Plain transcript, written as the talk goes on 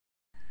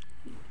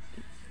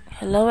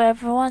Hello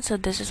everyone, so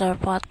this is our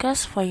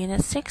podcast for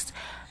Unit 6,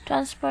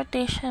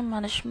 Transportation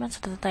Management.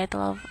 So the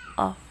title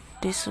of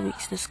this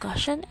week's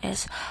discussion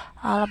is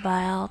all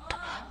about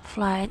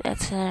flight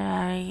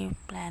itinerary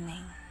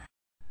planning.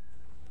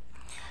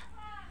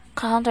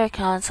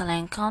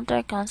 Counter-counseling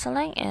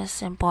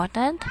is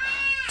important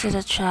to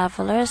the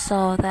traveler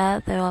so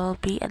that they will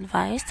be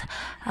advised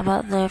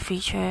about their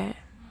future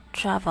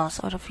travels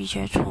or the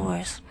future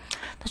tours.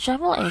 The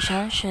travel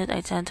agent should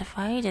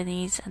identify the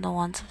needs and the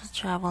wants of the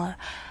traveler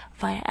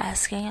by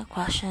asking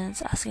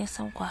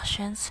some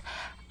questions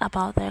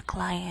about their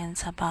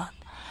clients, about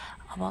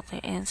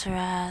their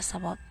interests,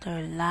 about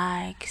their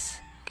likes,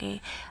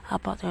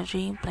 about their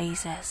dream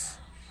places.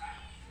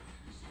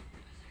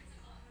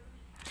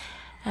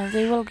 And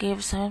they will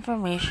give some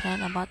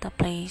information about the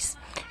place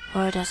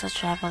where does the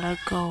traveler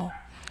go.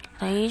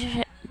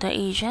 The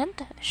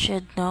agent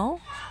should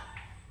know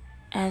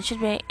and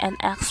should be an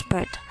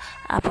expert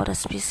about the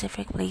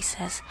specific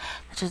places,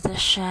 the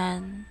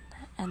tradition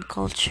and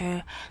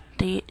culture,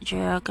 the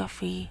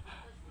geography,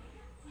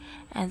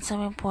 and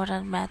some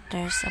important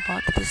matters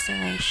about the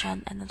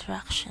destination and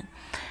attraction.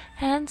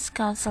 Hence,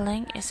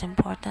 counseling is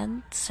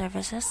important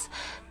services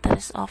that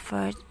is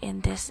offered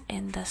in this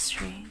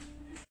industry.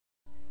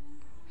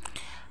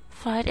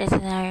 Flight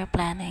itinerary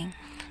planning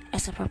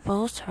is a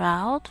proposed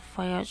route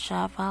for your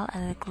travel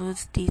and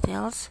includes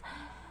details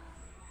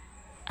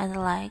and the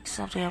likes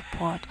of the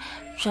airport,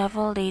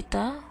 travel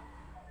data,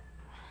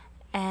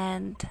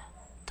 and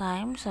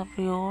times of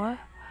your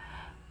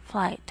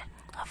flight.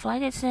 A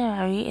flight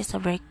itinerary is a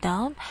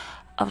breakdown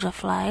of the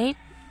flight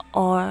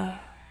or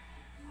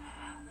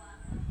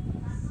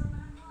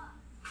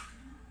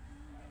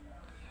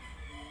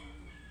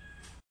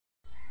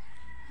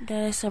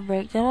There is a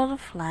breakdown of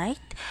the flight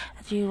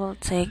that you will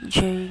take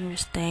during your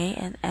stay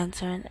and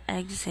enter and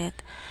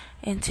exit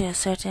into a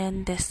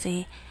certain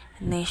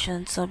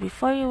destination. So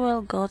before you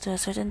will go to a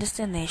certain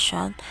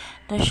destination,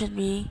 there should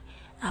be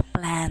a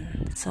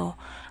plan. So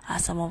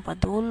asa mo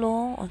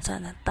padulong, unsa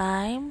na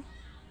time,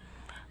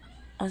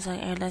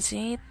 unsang airlines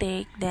you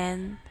take,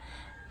 then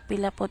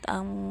pila pod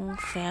ang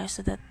fare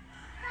so that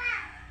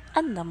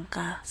andam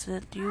ka, so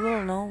that you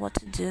will know what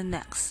to do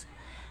next.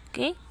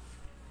 Okay?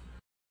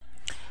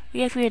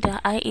 We have here the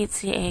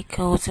IATA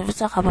code. So we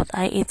talk about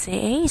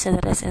IATA, so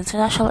that is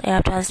International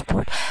Air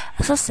Transport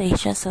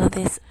Association. So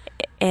this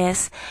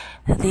is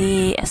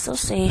the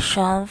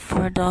association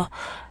for the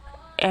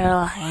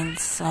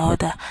airlines. So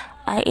the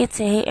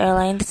IATA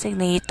airline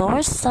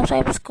designators,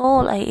 sometimes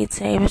called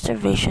IATA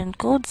reservation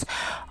codes,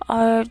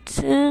 are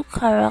two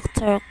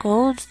character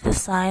codes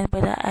designed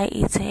by the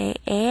IATA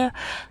Air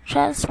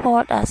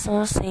Transport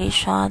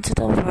Association to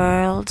the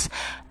world's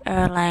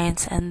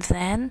airlines, and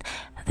then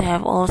they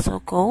have also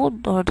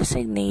code or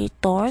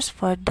designators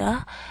for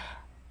the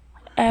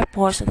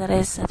airports, so that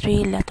is a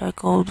 3-letter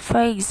code.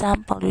 For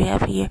example, we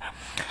have here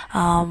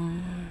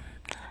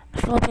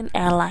Philippine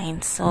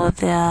Airlines, so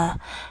the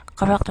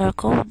character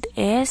code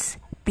is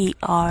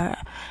PR.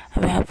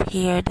 We have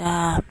here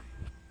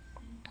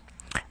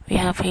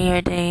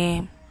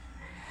the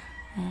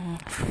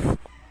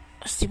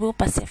Cebu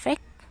Pacific.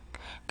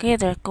 Okay,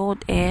 their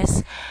code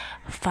is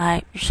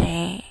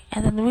 5J.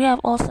 And then we have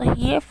also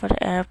here for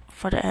the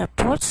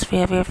airports, we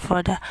have here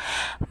for the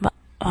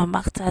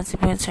Mactan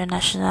Cebu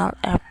International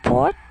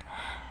Airport,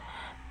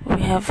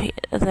 we have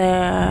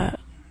their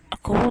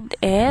code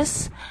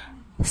is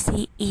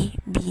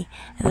CEB.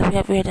 And then we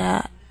have here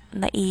the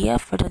NAIA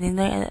for the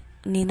Ninoy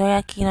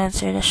Aquino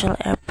International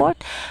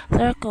Airport.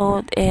 Their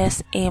code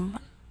is MIA.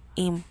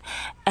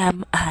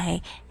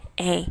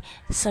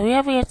 So we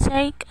have here,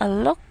 take a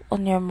look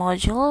on your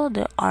module.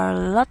 There are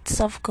lots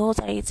of codes,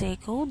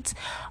 IATA codes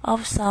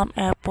of some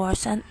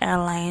airports and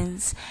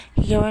airlines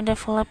here in the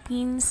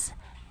Philippines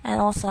and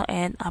also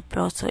in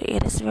abroad. So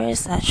it is very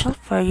essential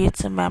for you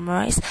to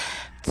memorize,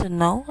 to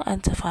know,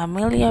 and to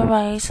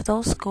familiarize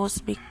those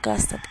codes,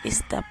 because that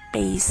is the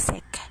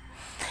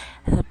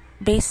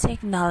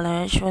basic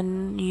knowledge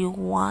when you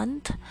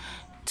want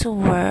to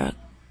work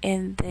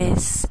in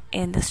this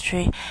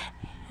industry.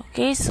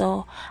 Okay,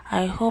 so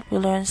I hope you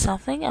learned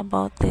something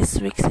about this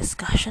week's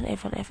discussion,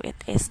 even if it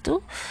is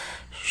too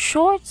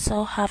short.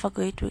 So have a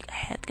great week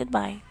ahead.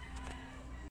 Goodbye.